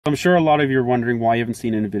I'm sure a lot of you are wondering why you haven't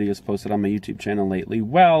seen any videos posted on my YouTube channel lately.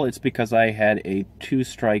 Well, it's because I had a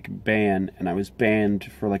 2-strike ban, and I was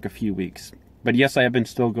banned for like a few weeks. But yes, I have been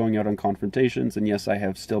still going out on confrontations, and yes, I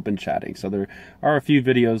have still been chatting. So there are a few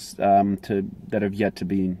videos that have yet to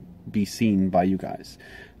be seen by you guys.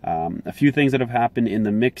 A few things that have happened in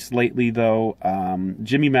the mix lately, though.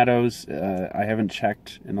 Jimmy Meadows, I haven't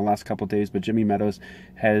checked in the last couple of days, but Jimmy Meadows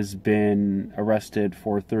has been arrested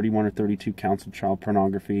for 31 or 32 counts of child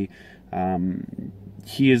pornography.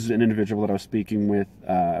 He is an individual that I was speaking with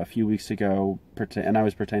a few weeks ago, and I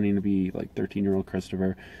was pretending to be like 13-year-old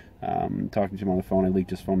Christopher. Talking to him on the phone. I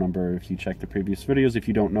leaked his phone number. If you check the previous videos, if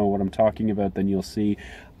you don't know what I'm talking about, then you'll see.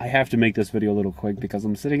 I have to make this video a little quick because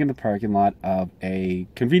I'm sitting in the parking lot of a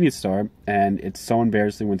convenience store, and it's so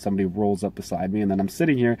embarrassing when somebody rolls up beside me, and then I'm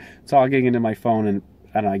sitting here talking into my phone,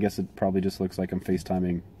 and I guess it probably just looks like I'm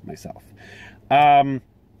FaceTiming myself. A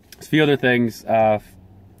few other things. Got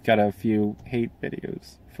a few hate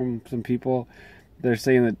videos from some people. They're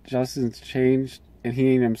saying that Justin's changed and he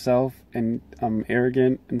ain't himself, and I'm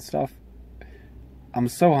arrogant and stuff. I'm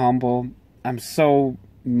so humble. I'm so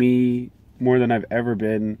me, more than I've ever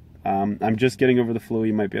been. I'm just getting over the flu.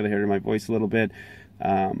 You might be able to hear my voice a little bit.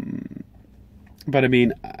 But I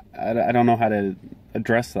mean, I don't know how to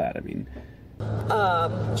address that. I mean,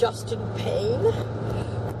 Justin Payne.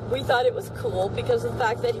 We thought it was cool because of the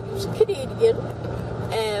fact that he was Canadian,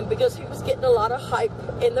 and because he was getting a lot of hype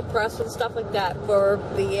in the press and stuff like that for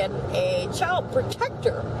being a child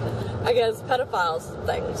protector against pedophiles and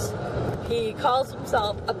things. He calls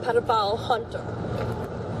himself a pedophile hunter.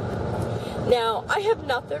 Now, I have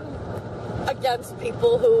nothing against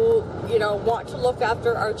people who, you know, want to look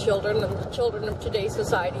after our children and the children of today's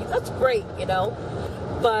society. That's great, you know.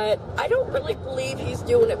 But I don't really believe he's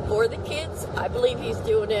doing it for the kids. I believe he's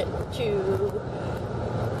doing it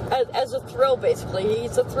as a thrill, basically.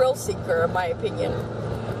 He's a thrill seeker, in my opinion.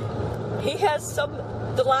 He has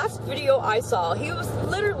the last video I saw, he was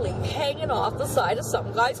literally hanging off the side of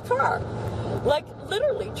some guy's car. Like,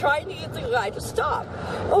 literally trying to get the guy to stop.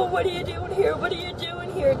 Oh, what are you doing here? What are you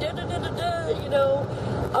doing here? Da da da da da, you know.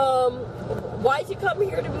 Why'd you come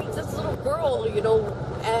here to meet this little girl, you know,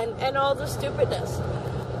 and all this stupidness.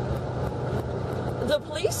 The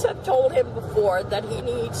police have told him before that he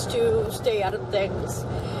needs to stay out of things.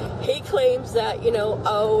 He claims that, you know,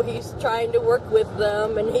 oh, he's trying to work with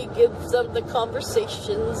them and he gives them the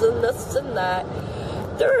conversations and this and that.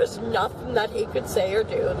 There is nothing that he could say or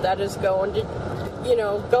do that is going to, you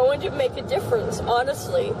know, going to make a difference,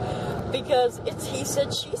 honestly, because it's he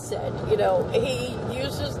said, she said, you know, he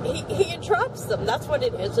entraps them. That's what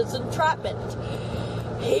it is. It's entrapment.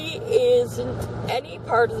 He isn't any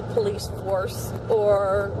part of the police force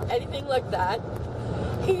or anything like that.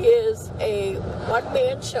 He is a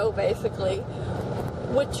one-man show, basically,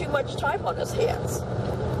 with too much time on his hands.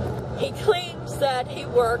 He claims that he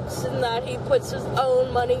works and that he puts his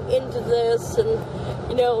own money into this, and,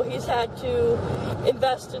 you know, he's had to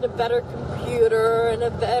invest in a better computer and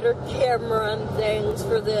a better camera and things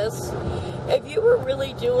for this. If you were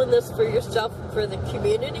really doing this for yourself and for the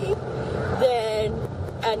community, then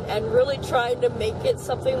and really trying to make it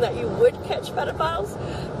something that you would catch pedophiles,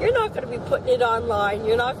 you're not going to be putting it online.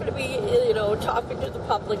 You're not going to be, you know, talking to the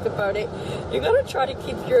public about it. You're going to try to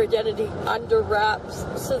keep your identity under wraps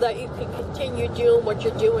so that you can continue doing what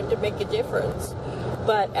you're doing to make a difference.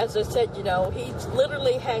 But as I said, you know, he's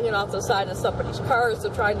literally hanging off the side of somebody's car as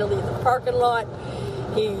they're trying to leave the parking lot.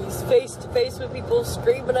 He's face to face with people,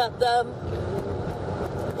 screaming at them.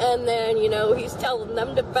 And then, you know, he's telling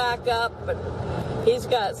them to back up, and he's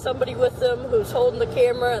got somebody with him who's holding the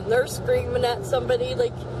camera and they're screaming at somebody.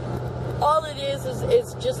 Like, all it is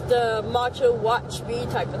just a macho watch me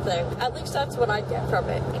type of thing. At least that's what I get from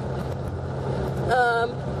it.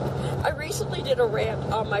 I recently did a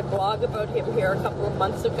rant on my blog about him here a couple of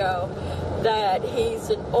months ago, that he's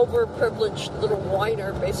an overprivileged little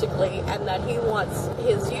whiner, basically, and that he wants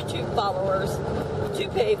his YouTube followers to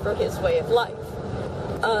pay for his way of life.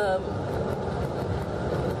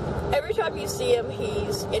 Every time you see him,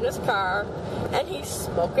 he's in his car, and he's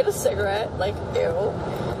smoking a cigarette, like, ew,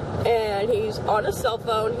 and he's on a cell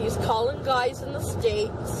phone, he's calling guys in the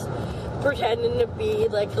States, pretending to be,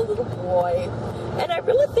 like, a little boy, and I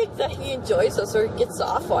really think that he enjoys this, or gets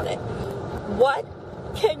off on it. What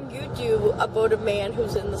can you do about a man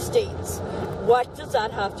who's in the States? What does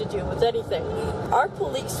that have to do with anything? Our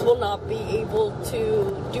police will not be able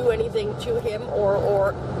to do anything to him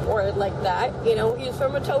or like that. You know, he's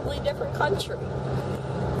from a totally different country.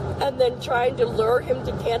 And then trying to lure him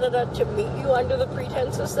to Canada to meet you under the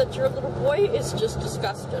pretenses that you're a little boy is just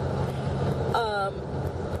disgusting.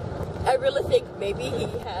 I really think maybe he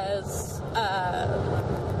has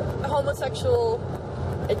homosexual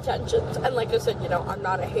intentions. And like I said, you know, I'm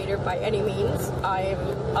not a hater by any means. I'm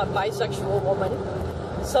a bisexual woman.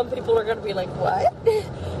 Some people are going to be like, what?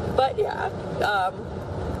 But yeah.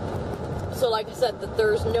 So like I said, that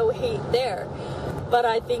there's no hate there. But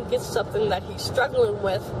I think it's something that he's struggling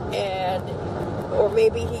with, and or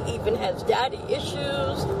maybe he even has daddy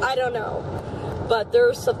issues. I don't know. But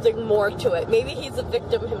there's something more to it. Maybe he's a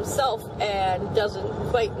victim himself and doesn't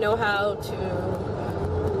quite know how to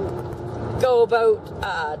go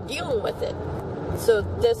about dealing with it. So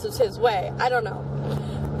this is his way. I don't know.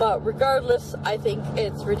 But regardless, I think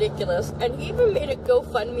it's ridiculous. And he even made a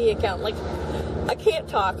GoFundMe account. Like, I can't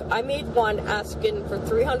talk. I made one asking for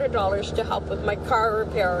 $300 to help with my car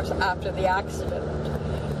repairs after the accident.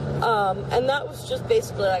 And that was just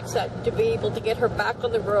basically, like I said, to be able to get her back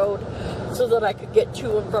on the road so that I could get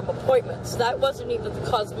to and from appointments. That wasn't even the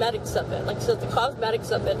cosmetics of it. Like I said, the cosmetics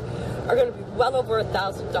of it are going to be well over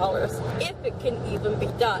 $1,000 if it can even be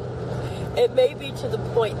done. It may be to the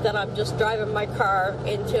point that I'm just driving my car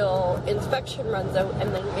until inspection runs out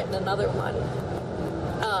and then getting another one.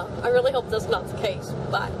 I really hope that's not the case,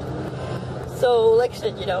 but so like I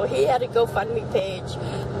said, you know, he had a GoFundMe page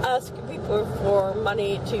asking people for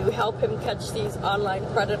money to help him catch these online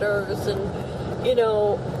predators, and you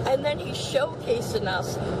know, and then he's showcasing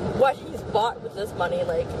us what he's bought with this money,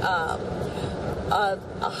 like a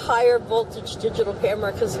higher voltage digital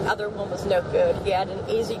camera because the other one was no good. He had an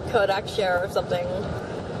easy Kodak share or something,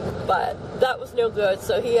 but that was no good,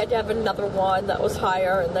 so he had to have another one that was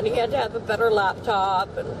higher, and then he had to have a better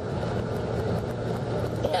laptop, and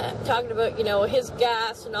yeah, talking about, you know, his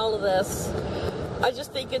gas and all of this. I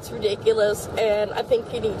just think it's ridiculous, and I think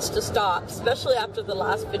he needs to stop, especially after the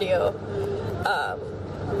last video.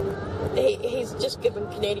 He's just giving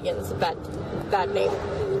Canadians a bad name.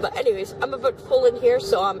 But anyways, I'm about to pull in here,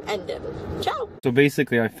 so I'm ending. Ciao! So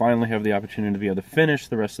basically, I finally have the opportunity to be able to finish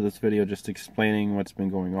the rest of this video just explaining what's been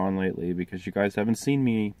going on lately, because you guys haven't seen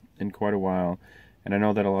me in quite a while, and I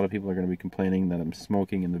know that a lot of people are going to be complaining that I'm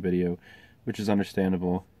smoking in the video, which is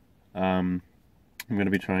understandable. I'm going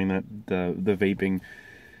to be trying the vaping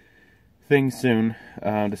thing soon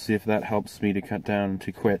to see if that helps me to cut down,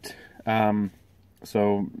 to quit.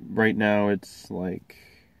 So right now it's like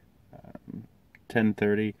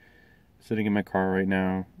 10:30, sitting in my car right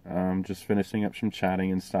now, just finishing up some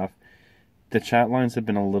chatting and stuff. The chat lines have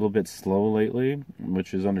been a little bit slow lately,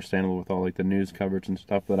 which is understandable with all like the news coverage and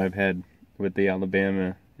stuff that I've had with the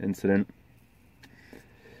Alabama incident,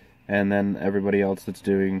 and then everybody else that's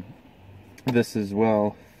doing this as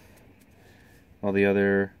well, all the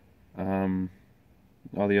other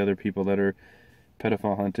people that are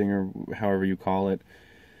pedophile hunting, or however you call it.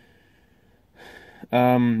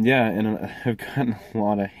 Yeah, and I've gotten a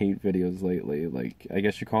lot of hate videos lately. Like, I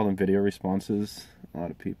guess you call them video responses. A lot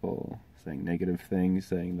of people saying negative things,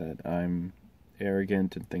 saying that I'm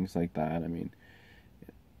arrogant and things like that. I mean,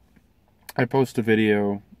 I post a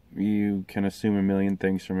video, you can assume a million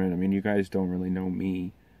things from it. I mean, you guys don't really know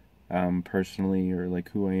me personally, or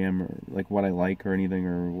like who I am, or like what I like or anything,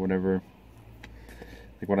 or whatever,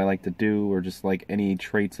 like what I like to do, or just like any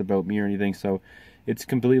traits about me or anything. So it's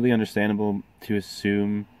completely understandable to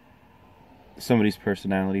assume somebody's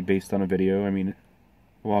personality based on a video. I mean,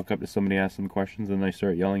 walk up to somebody, ask them questions, and I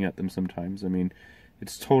start yelling at them sometimes. I mean,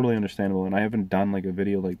 it's totally understandable, and I haven't done like a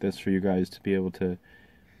video like this for you guys to be able to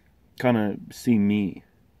kind of see me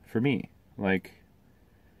for me. Like,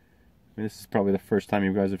 I mean, this is probably the first time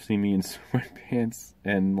you guys have seen me in sweatpants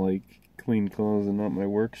and like clean clothes and not my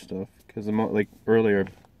work stuff, because I'm like earlier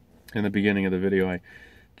in the beginning of the video I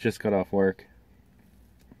just got off work.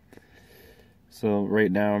 So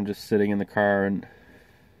right now I'm just sitting in the car and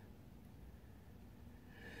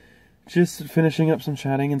just finishing up some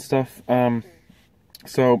chatting and stuff.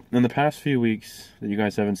 So in the past few weeks that you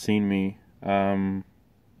guys haven't seen me,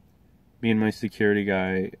 me and my security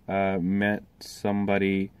guy met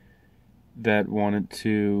somebody that wanted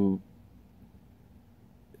to...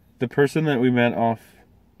 The person that we met off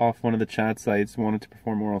one of the chat sites wanted to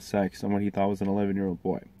perform oral sex on what he thought was an 11-year-old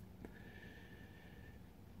boy.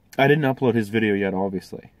 I didn't upload his video yet,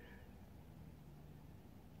 obviously.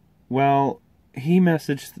 Well, he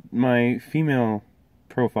messaged my female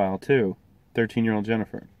profile too, 13-year-old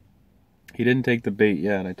Jennifer. He didn't take the bait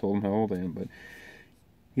yet. I told him how old I am, but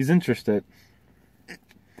he's interested.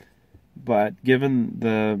 But given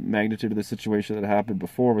the magnitude of the situation that happened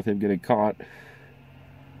before with him getting caught,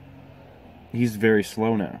 he's very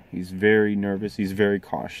slow now. He's very nervous. He's very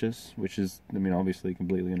cautious, which is, I mean, obviously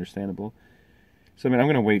completely understandable. So, I mean, I'm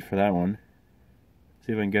going to wait for that one.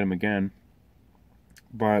 See if I can get him again.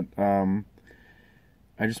 But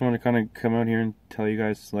I just want to kind of come out here and tell you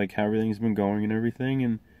guys like how everything's been going and everything,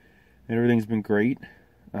 and everything's been great.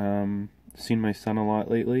 Seen my son a lot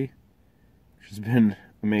lately, which has been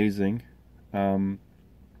amazing. Like,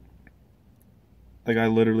 I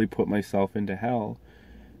literally put myself into hell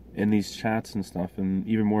in these chats and stuff, and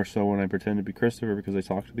even more so when I pretend to be Christopher, because I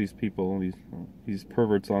talk to these people, these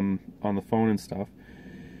perverts on the phone and stuff.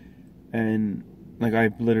 And like,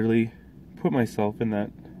 I literally put myself in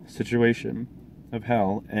that situation of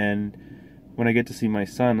hell. And when I get to see my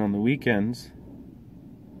son on the weekends,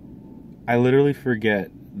 I literally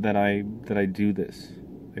forget that I do this.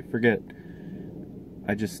 I forget.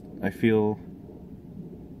 I feel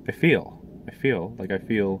like I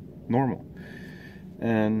feel normal.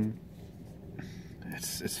 And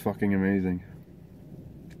it's fucking amazing.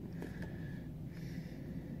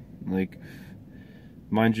 Like,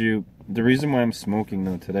 mind you, the reason why I'm smoking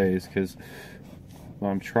though today is because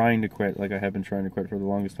I'm trying to quit. Like, I have been trying to quit for the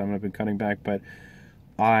longest time, and I've been cutting back, but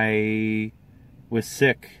I was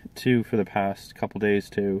sick too for the past couple days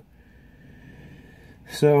too.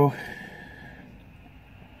 So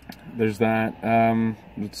there's that.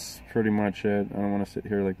 That's pretty much it. I don't want to sit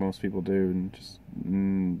here like most people do and just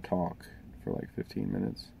talk for like 15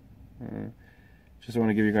 minutes. Just want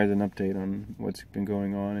to give you guys an update on what's been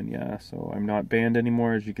going on. And yeah, so I'm not banned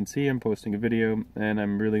anymore. As you can see, I'm posting a video, and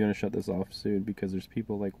I'm really going to shut this off soon because there's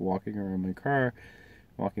people like walking around my car,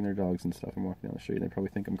 walking their dogs and stuff. I'm walking down the street, and they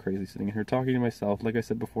probably think I'm crazy sitting in here talking to myself. Like I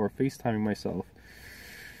said before, FaceTiming myself.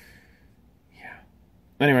 Yeah.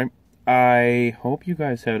 Anyway, I hope you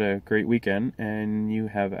guys had a great weekend, and you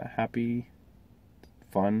have a happy,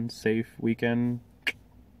 fun, safe weekend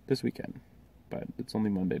this weekend. But it's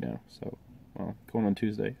only Monday now, so, well, going on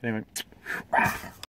Tuesday. Anyway.